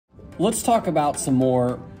let's talk about some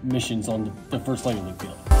more missions on the first leg of the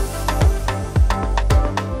field.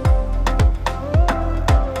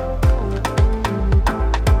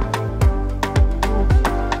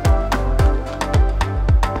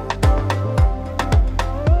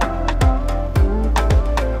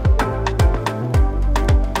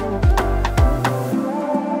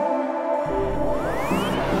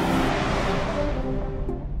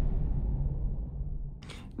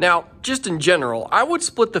 Now, just in general, I would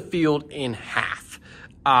split the field in half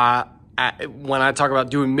when I talk about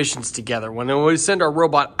doing missions together. When we send our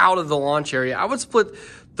robot out of the launch area, I would split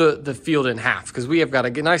the field in half because we have got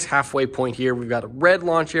a nice halfway point here. We've got a red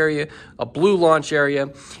launch area, a blue launch area,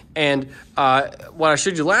 and what I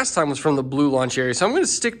showed you last time was from the blue launch area. So I'm going to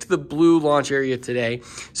stick to the blue launch area today.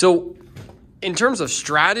 So in terms of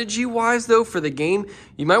strategy-wise, though, for the game,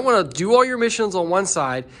 you might want to do all your missions on one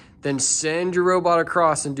side, then send your robot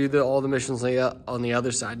across and do all the missions on the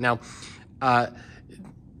other side. Now,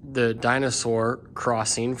 the dinosaur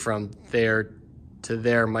crossing from there to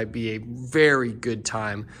there might be a very good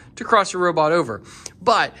time to cross your robot over.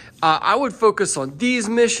 But I would focus on these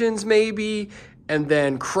missions maybe, and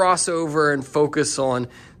then cross over and focus on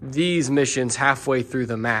these missions halfway through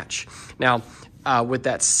the match. Now, with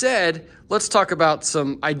that said, let's talk about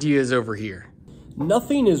some ideas over here.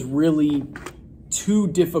 Nothing is really too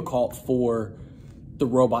difficult for the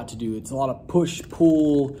robot to do. It's a lot of push,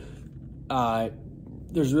 pull.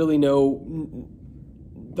 There's really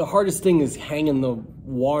the hardest thing is hanging the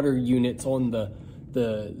water units on the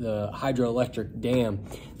hydroelectric dam.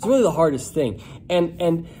 It's really the hardest thing.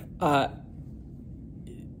 And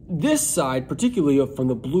this side, particularly from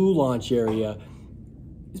the blue launch area,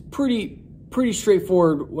 is pretty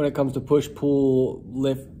straightforward when it comes to push, pull,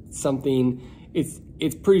 lift something.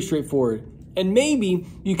 It's pretty straightforward. And maybe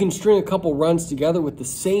you can string a couple runs together with the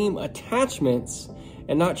same attachments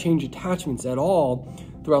and not change attachments at all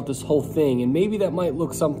throughout this whole thing. And maybe that might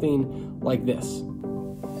look something like this.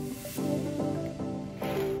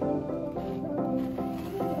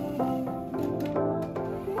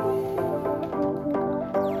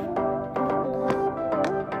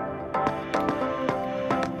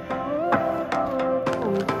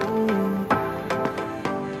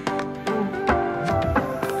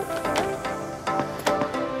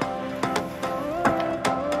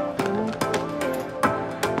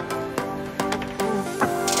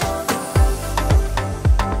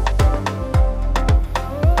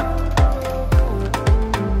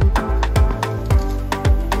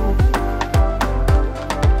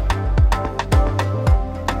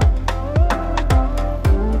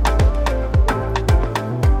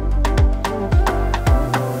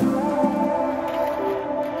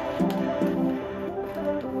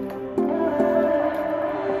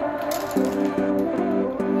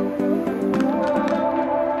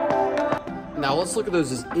 Now let's look at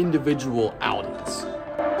those as individual outings.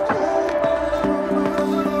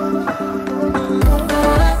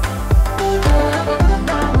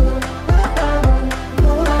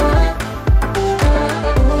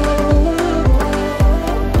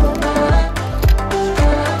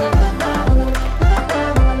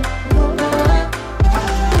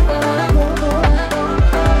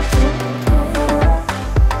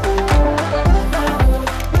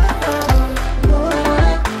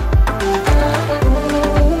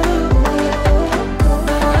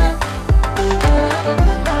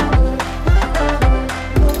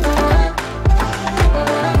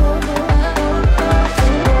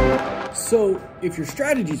 So if your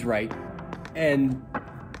strategy's right and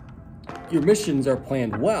your missions are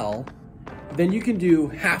planned well, then you can do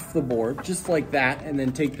half the board just like that and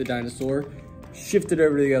then take the dinosaur, shift it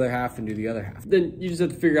over to the other half and do the other half. Then you just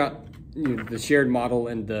have to figure out the shared model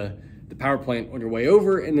and the power plant on your way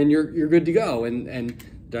over, and then you're good to go. And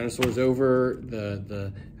dinosaur's over,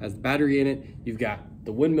 has the battery in it, you've got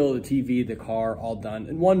the windmill, the TV, the car all done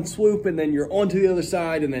in one swoop, and then you're onto the other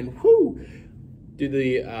side, and then whoo, do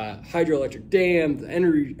the hydroelectric dam, the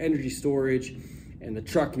energy storage, and the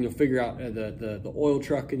truck, and you'll figure out the oil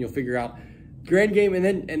truck, and you'll figure out grand game, and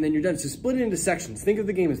then you're done. So split it into sections. Think of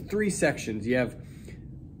the game as 3 sections. You have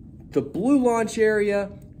the blue launch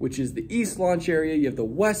area, which is the east launch area. You have the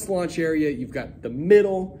west launch area. You've got the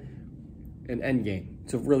middle and end game.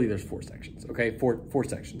 So really there's 4 sections, okay? Four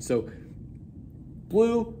sections. So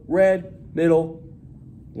blue, red, middle,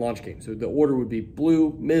 launch game. So the order would be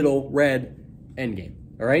blue, middle, red, end game,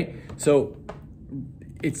 all right? So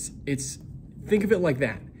it's think of it like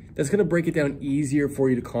that. That's gonna break it down easier for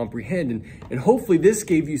you to comprehend, and hopefully this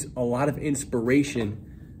gave you a lot of inspiration.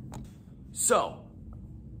 So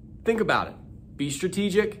think about it, be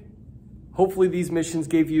strategic. Hopefully these missions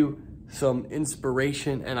gave you some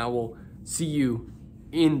inspiration, and I will see you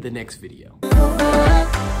in the next video.